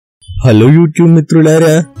Hello YouTube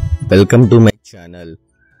మిత్రులారా, welcome to my channel.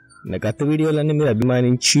 నా గత వీడియోలన్నీ మీరు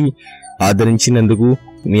అభిమానించి ఆదరించినందుకు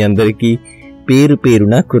మీ అందరికీ పేరు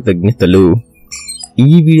పేరున కృతజ్ఞతలు. ఈ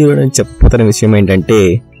వీడియోలో నేను చెప్పబోతున్న విషయం ఏంటంటే,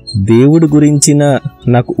 దేవుడి గురించిన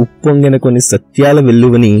నాకు ఉప్పొంగిన కొన్ని సత్యాల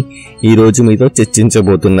వెల్లువని ఈరోజు మీతో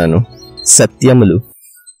చర్చించబోతున్నాను.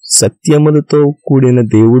 సత్యములతో కూడిన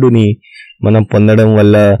దేవుడిని మనం పొందడం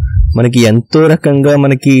వల్ల మనకి ఎంతో రకంగా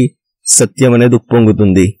సత్యం అనేది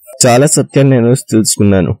ఉప్పొంగుతుంది. చాలా సత్యాన్ని నేను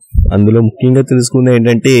తెలుసుకున్నాను. అందులో ముఖ్యంగా తెలుసుకున్నది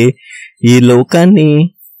ఏంటంటే, ఈ లోకాన్ని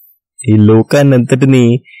అంతటిని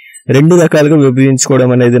రెండు రకాలుగా విభజించుకోవడం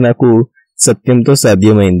అనేది నాకు సత్యంతో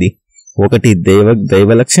సాధ్యమైంది. ఒకటి దైవ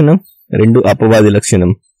లక్షణం, రెండు అపవాది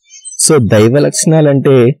లక్షణం. సో దైవ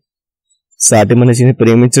లక్షణాలంటే సాటి మనిషిని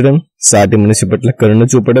ప్రేమించడం, సాటి మనిషి పట్ల కరుణ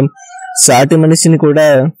చూపడం, సాటి మనిషిని కూడా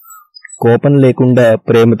కోపం లేకుండా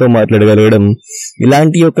ప్రేమతో మాట్లాడగలగడం,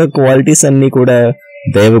 ఇలాంటి యొక్క క్వాలిటీస్ అన్ని కూడా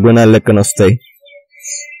దైవ గుణాల లెక్కన వస్తాయి.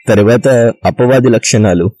 తర్వాత అపవాది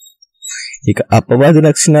లక్షణాలు. ఇక అపవాది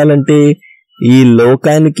లక్షణాలంటే ఈ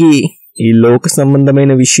లోకానికి, ఈ లోక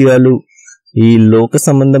సంబంధమైన విషయాలు, ఈ లోక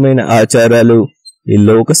సంబంధమైన ఆచారాలు, ఈ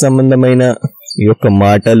లోక సంబంధమైన యొక్క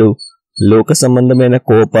మాటలు, లోక సంబంధమైన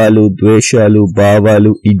కోపాలు, ద్వేషాలు,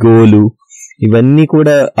 భావాలు, ఇగోలు, ఇవన్నీ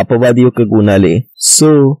కూడా అపవాది యొక్క గుణాలే.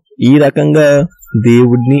 సో ఈ రకంగా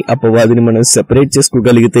దేవుడిని అపవాదిని మనం సెపరేట్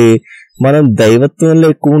చేసుకోగలిగితే మనం దైవత్వంలో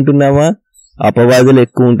ఎక్కువ ఉంటున్నామా, అపవాదులు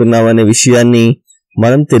ఎక్కువ ఉంటున్నామా అనే విషయాన్ని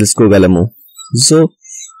మనం తెలుసుకోగలము. సో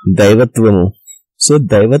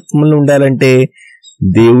దైవత్వంలో ఉండాలంటే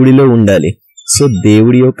దేవుడిలో ఉండాలి. సో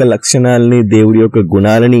దేవుడి యొక్క లక్షణాలని, దేవుడి యొక్క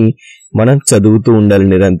గుణాలని మనం చదువుతూ ఉండాలి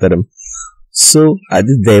నిరంతరం. సో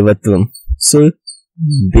అది దైవత్వం. సో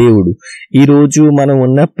దేవుడు ఈరోజు మనం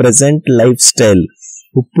ఉన్న ప్రజెంట్ లైఫ్ స్టైల్,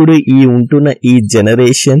 ఇప్పుడు ఉంటున్న ఈ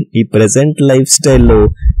జనరేషన్, ఈ ప్రెసెంట్ లైఫ్ స్టైల్లో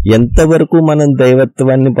ఎంతవరకు మనం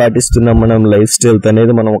దైవత్వాన్ని పాటిస్తున్నాం మనం లైఫ్ స్టైల్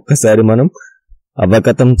అనేది మనం ఒక్కసారి మనం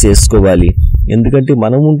అవగతం చేసుకోవాలి. ఎందుకంటే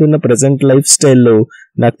మనం ఉంటున్న ప్రెసెంట్ లైఫ్ స్టైల్లో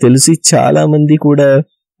నాకు తెలిసి చాలా మంది కూడా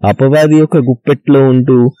అపవాది యొక్క గుప్పెట్లో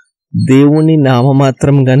ఉంటూ దేవుణ్ణి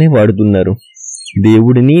నామమాత్రంగానే వాడుతున్నారు.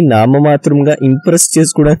 దేవుడిని నామమాత్రంగా ఇంప్రెస్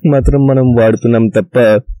చేసుకోవడానికి మాత్రం మనం వాడుతున్నాం తప్ప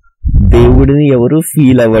దేవుడిని ఎవరు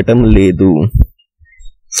ఫీల్ అవ్వటం లేదు.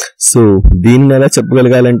 సో దీన్ని ఎలా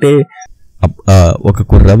చెప్పగలగాలంటే, ఒక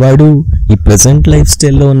కుర్రవాడు, ఈ ప్రెసెంట్ లైఫ్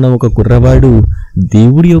స్టైల్లో ఉన్న ఒక కుర్రవాడు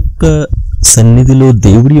దేవుడి యొక్క సన్నిధిలో,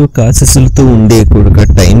 దేవుడి యొక్క ఆశీస్సులతో ఉండే ఒక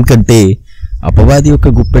టైం కంటే అపవాది యొక్క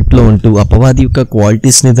గుప్పెట్లో ఉంటూ అపవాది యొక్క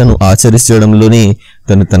క్వాలిటీస్ని తను ఆచరించడంలోనే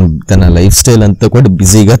తన లైఫ్ స్టైల్ అంతా కూడా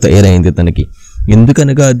బిజీగా తయారైంది తనకి.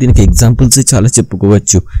 ఎందుకనగా దీనికి ఎగ్జాంపుల్స్ చాలా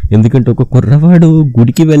చెప్పుకోవచ్చు. ఎందుకంటే ఒక కుర్రవాడు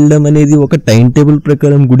గుడికి వెళ్ళడం అనేది ఒక టైం టేబుల్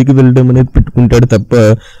ప్రకారం గుడికి వెళ్ళడం అనేది పెట్టుకుంటాడు తప్ప,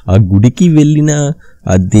 ఆ గుడికి వెళ్ళిన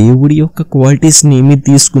ఆ దేవుడి యొక్క క్వాలిటీస్ని ఏమీ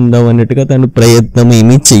తీసుకుందాం అన్నట్టుగా తను ప్రయత్నం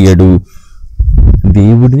ఏమీ చెయ్యడు.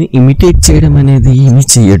 దేవుడిని ఇమిటేట్ చేయడం అనేది ఏమీ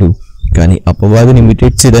చెయ్యడు. కానీ అపవాదిని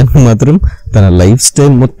ఇమిటేట్ చేయడానికి మాత్రం తన లైఫ్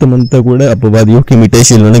స్టైల్ మొత్తం అంతా కూడా అపవాది యొక్క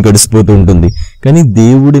ఇమిటేషన్లోనే గడిచిపోతూ ఉంటుంది. కానీ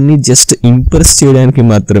దేవుడిని జస్ట్ ఇంప్రెస్ చేయడానికి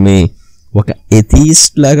మాత్రమే, ఒక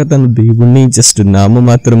ఎథీస్ట్ లాగా తను దేవుడిని జస్ట్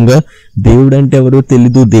నామమాత్రంగా, దేవుడు అంటే ఎవరో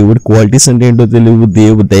తెలీదు, దేవుడి క్వాలిటీస్ అంటే ఏంటో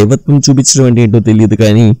తెలియదు, దైవత్వం చూపించడం అంటే ఏంటో తెలియదు,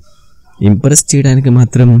 కానీ ఇంప్రెస్ చేయడానికి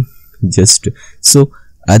మాత్రం జస్ట్. సో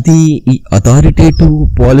అది ఈ అథారిటేటివ్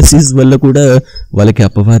పాలసీస్ వల్ల కూడా వాళ్ళకి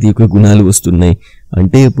అపవాది యొక్క గుణాలు వస్తున్నాయి.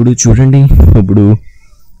 అంటే ఇప్పుడు చూడండి, ఇప్పుడు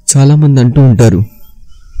చాలామంది అంటూ ఉంటారు,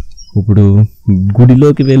 ఇప్పుడు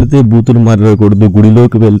గుడిలోకి వెళితే బూతులు మాట్లాడకూడదు,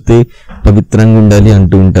 గుడిలోకి వెళ్తే పవిత్రంగా ఉండాలి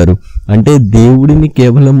అంటూ ఉంటారు. అంటే దేవుడిని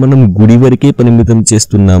కేవలం మనం గుడి వరకే పరిమితం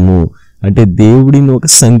చేస్తున్నాము. అంటే దేవుడిని ఒక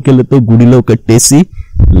సంఖ్యలతో గుడిలో కట్టేసి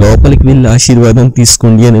లోపలికి వెళ్ళి ఆశీర్వాదం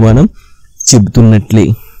తీసుకోండి అని మనం చెబుతున్నట్లే.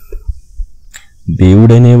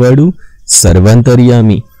 దేవుడు అనేవాడు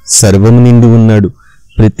సర్వాంతర్యామి, సర్వం నిండి ఉన్నాడు.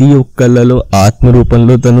 ప్రతి ఒక్కళ్ళలో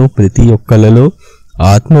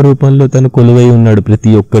ఆత్మరూపంలో తను కొలువై ఉన్నాడు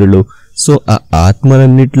ప్రతి ఒక్కరిలో. సో ఆ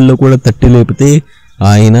ఆత్మలన్నిటిలో కూడా తట్టి లేపితే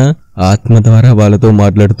ఆయన ఆత్మ ద్వారా వాళ్ళతో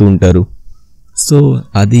మాట్లాడుతూ ఉంటారు. సో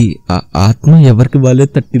అది ఆ ఆత్మ ఎవరికి వాళ్ళే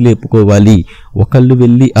తట్టి లేపుకోవాలి. ఒకళ్ళు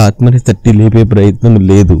వెళ్ళి ఆత్మని తట్టి లేపే ప్రయత్నం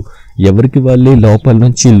లేదు. ఎవరికి వాళ్ళే లోపల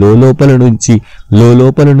నుంచి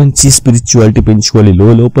స్పిరిచువాలిటీ పెంచుకోవాలి,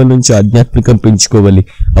 లోపల నుంచి ఆధ్యాత్మికం పెంచుకోవాలి.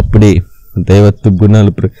 అప్పుడే దైవత్వ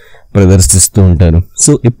గుణాలు ప్రదర్శిస్తూ ఉంటారు.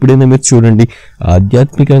 సో ఎప్పుడైనా మీరు చూడండి,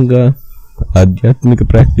 ఆధ్యాత్మిక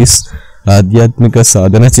ప్రాక్టీస్, ఆధ్యాత్మిక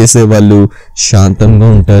సాధన చేసే వాళ్ళు శాంతంగా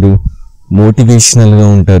ఉంటారు, మోటివేషనల్గా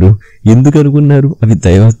ఉంటారు. ఎందుకు అనుకున్నారు? అవి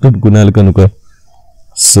దైవత్వ గుణాలు కనుక.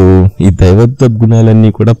 సో ఈ దైవత్వ గుణాలన్నీ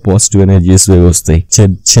కూడా పాజిటివ్ ఎనర్జీస్ వస్తాయి.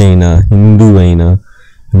 చర్చ్ అయినా, హిందూ అయినా,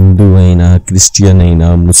 హిందూ అయినా, క్రిస్టియన్ అయినా,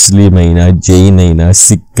 ముస్లిం అయినా, జైన్ అయినా,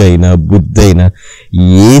 సిక్ అయినా, బుద్ధ అయినా,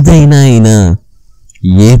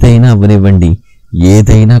 ఏదైనా అవనివ్వండి,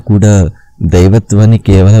 ఏదైనా కూడా దైవత్వాన్ని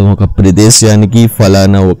కేవలం ఒక ప్రదేశానికి,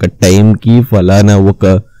 ఫలానా ఒక టైంకి, ఫలానా ఒక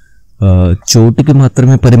చోటుకి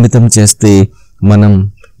మాత్రమే పరిమితం చేస్తే మనం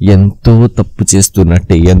ఎంతో తప్పు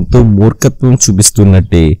చేస్తున్నట్టే, ఎంతో మూర్ఖత్వం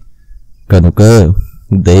చూపిస్తున్నట్టే. కనుక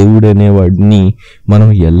దేవుడు అనేవాడిని మనం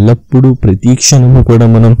ఎల్లప్పుడూ ప్రతి క్షణము కూడా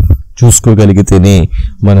మనం చూసుకోగలిగితేనే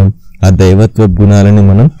మనం ఆ దైవత్వ గుణాలని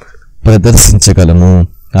మనం ప్రదర్శించగలము,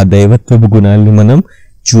 ఆ దైవత్వ గుణాలని మనం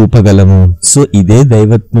చూపగలము. సో ఇదే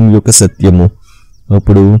దైవత్వం యొక్క సత్యము.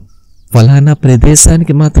 అప్పుడు ఫలానా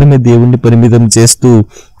ప్రదేశానికి మాత్రమే దేవుణ్ణి పరిమితం చేస్తూ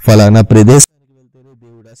ఫలానా ప్రదేశానికి వెళ్తేనే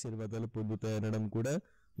దేవుడు ఆశీర్వాదాలు పొందుతాయనడం కూడా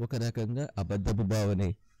ఒక రకంగా అబద్ధపు భావనే.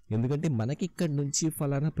 ఎందుకంటే మనకి ఇక్కడి నుంచి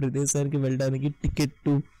ఫలానా ప్రదేశానికి వెళ్ళడానికి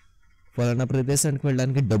టికెట్టు, ఫలానా ప్రదేశానికి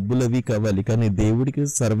వెళ్ళడానికి డబ్బులు అవి కావాలి. కానీ దేవుడికి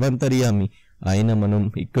సర్వాంతర్యామి, ఆయన మనం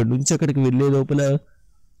ఇక్కడి నుంచి అక్కడికి వెళ్ళే లోపల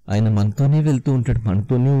ఆయన మనతోనే వెళ్తూ ఉంటాడు,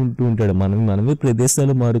 మనతోనే ఉంటూ ఉంటాడు. మనమే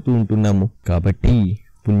ప్రదేశాలు మారుతూ ఉంటున్నాము. కాబట్టి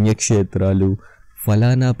పుణ్యక్షేత్రాలు,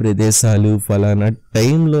 ఫలానా ప్రదేశాలు, ఫలానా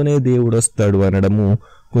టైంలోనే దేవుడు వస్తాడు అనడము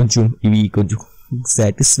ఇవి కొంచెం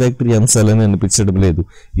సాటిస్ఫాక్టరీ అంశాలని అనిపించడం లేదు.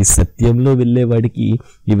 ఈ సత్యంలో వెళ్ళేవాడికి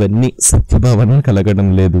ఇవన్నీ సత్యభావన కలగడం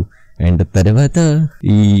లేదు. అండ్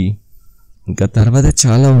తర్వాత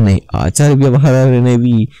చాలా ఉన్నాయి. ఆచార వ్యవహారాలు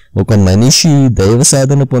అనేవి ఒక మనిషి దైవ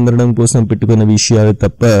సాధన పొందడం కోసం పెట్టుకున్న విషయాలు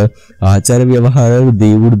తప్ప ఆచార వ్యవహారాలు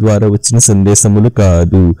దేవుడి ద్వారా వచ్చిన సందేశములు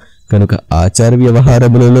కాదు. కనుక ఆచార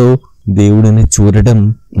వ్యవహారములలో దేవుడిని చూడడం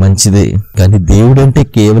మంచిదే, కానీ దేవుడు అంటే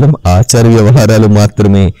కేవలం ఆచార వ్యవహారాలు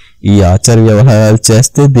మాత్రమే. ఈ ఆచార వ్యవహారాలు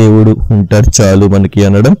చేస్తే దేవుడు ఉంటాడు చాలు మనకి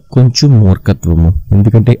అనడం కొంచెం మూర్ఖత్వము.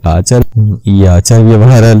 ఎందుకంటే ఈ ఆచార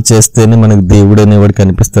వ్యవహారాలు చేస్తేనే మనకు దేవుడు అనేవాడు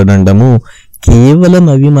కనిపిస్తాడు అనడము, కేవలం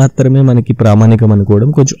అవి మాత్రమే మనకి ప్రామాణికం అనుకోవడం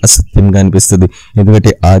కొంచెం అసత్యంగా అనిపిస్తుంది. ఎందుకంటే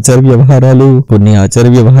కొన్ని ఆచార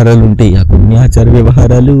వ్యవహారాలు ఉంటాయి. ఆ కొన్ని ఆచార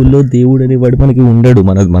వ్యవహారాలలో దేవుడు అనేవాడు మనకి ఉండడు.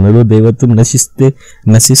 మనలో దైవత్వం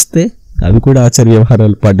నశిస్తే అవి కూడా ఆచార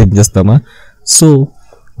వ్యవహారాలు పాటించేస్తామా? సో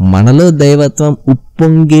మనలో దైవత్వం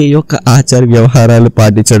ఉప్పొంగే యొక్క ఆచార వ్యవహారాలు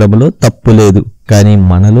పాటించడంలో తప్పు లేదు. కానీ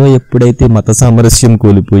మనలో ఎప్పుడైతే మత సామరస్యం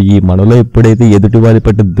కోల్పోయి, మనలో ఎప్పుడైతే ఎదుటి వారి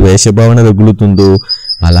పట్ల ద్వేషభావన రగులుతుందో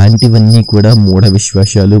అలాంటివన్నీ కూడా మూఢ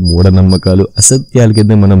విశ్వాసాలు, మూఢనమ్మకాలు, అసత్యాల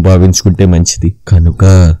కింద మనం భావించుకుంటే మంచిది. కనుక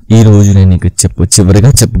ఈ రోజు నేను చివరిగా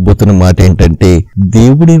చెప్పబోతున్న మాట ఏంటంటే,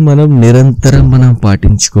 దేవుడి మనం నిరంతరం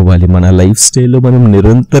పాటించుకోవాలి. మన లైఫ్ స్టైల్లో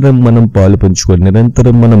నిరంతరం పాలు పంచుకోవాలి,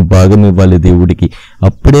 నిరంతరం భాగం ఇవ్వాలి దేవుడికి.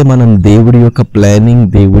 అప్పుడే మనం దేవుడి యొక్క ప్లానింగ్,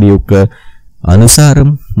 దేవుడి యొక్క అనుసారం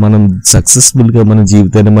సక్సెస్ఫుల్గా మన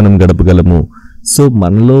జీవితాన్ని గడపగలము. సో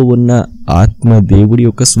మనలో ఉన్న ఆత్మ దేవుడి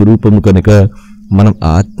యొక్క స్వరూపము కనుక మనం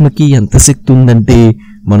ఆత్మకి ఎంత శక్తి ఉందంటే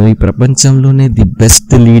మనం ఈ ప్రపంచంలోనే the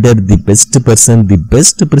best leader, the best person, the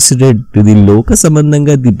best president, ఇది లోక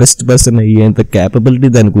సంబంధంగా ది బెస్ట్ పర్సన్ అయ్యేంత క్యాపబిలిటీ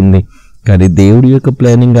దానికి ఉంది. కానీ దేవుడి యొక్క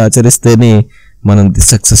ప్లానింగ్ ఆచరిస్తేనే మనం ది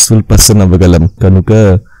సక్సెస్ఫుల్ పర్సన్ అవ్వగలం. కనుక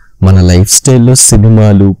మన లైఫ్ స్టైల్లో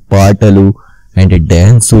సినిమాలు, పాటలు అండ్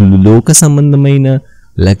డ్యాన్సులు, లోక సంబంధమైన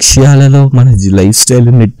లక్ష్యాలలో మన లైఫ్ స్టైల్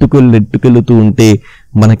నెట్టుకెళ్తూ ఉంటే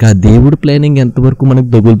మనకు ఆ దేవుడి ప్లానింగ్ ఎంతవరకు మనకు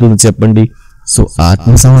తగులుతుంది చెప్పండి? సో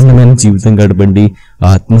ఆత్మ సంబంధమైన జీవితం గడపండి,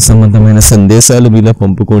 ఆత్మ సంబంధమైన సందేశాలు మీలో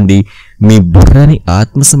పంపుకోండి. మీ బుర్రని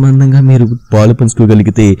ఆత్మ సంబంధంగా మీరు పాలు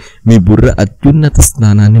పంచుకోగలిగితే మీ బుర్ర అత్యున్నత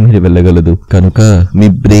స్థానాన్ని మీరు వెళ్ళగలదు. కనుక మీ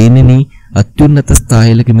బ్రెయిన్ని అత్యున్నత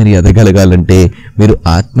స్థాయిలకి మీరు ఎదగలగాలంటే మీరు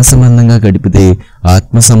ఆత్మ సంబంధంగా గడిపితే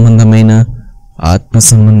ఆత్మ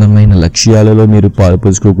సంబంధమైన లక్ష్యాలలో మీరు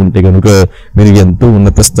పాల్పంచుకోకుంటే కనుక మీరు ఎంతో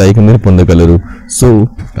ఉన్నత స్థాయికి మీరు పొందగలరు. సో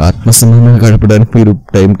ఆత్మ సంబంధంగా గడపడానికి మీరు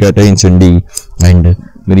టైం కేటాయించండి అండ్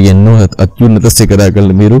మీరు ఎన్నో అత్యున్నత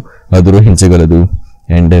శిఖరాలను మీరు అధిరోహించగలరు.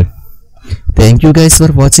 And thank you guys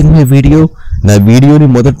for watching my video. నా వీడియోని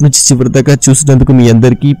మొదటి నుంచి చివరి దాకా చూసినందుకు మీ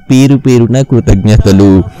అందరికీ పేరున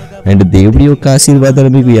కృతజ్ఞతలు. అండ్ దేవుడి యొక్క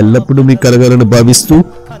ఆశీర్వాదాలు మీకు ఎల్లప్పుడూ మీకు కలగాలని భావిస్తూ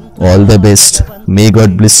all the best. May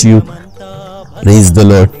God bless you. Praise the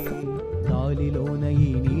lord. గాలిలోన ఈ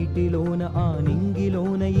నీటిలోన ఆ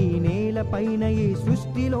నింగిలోన ఈ నేలపైన ఈ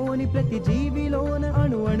సృష్టిలోని ప్రతి జీవిలోన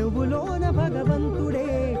అణువులోన భగవంతుడే,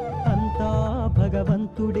 అంతా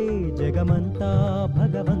భగవంతుడే, జగమంతా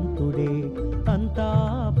భగవంతుడే, అంతా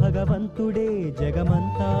భగవంతుడే,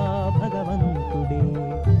 జగమంతా భగవంతుడే.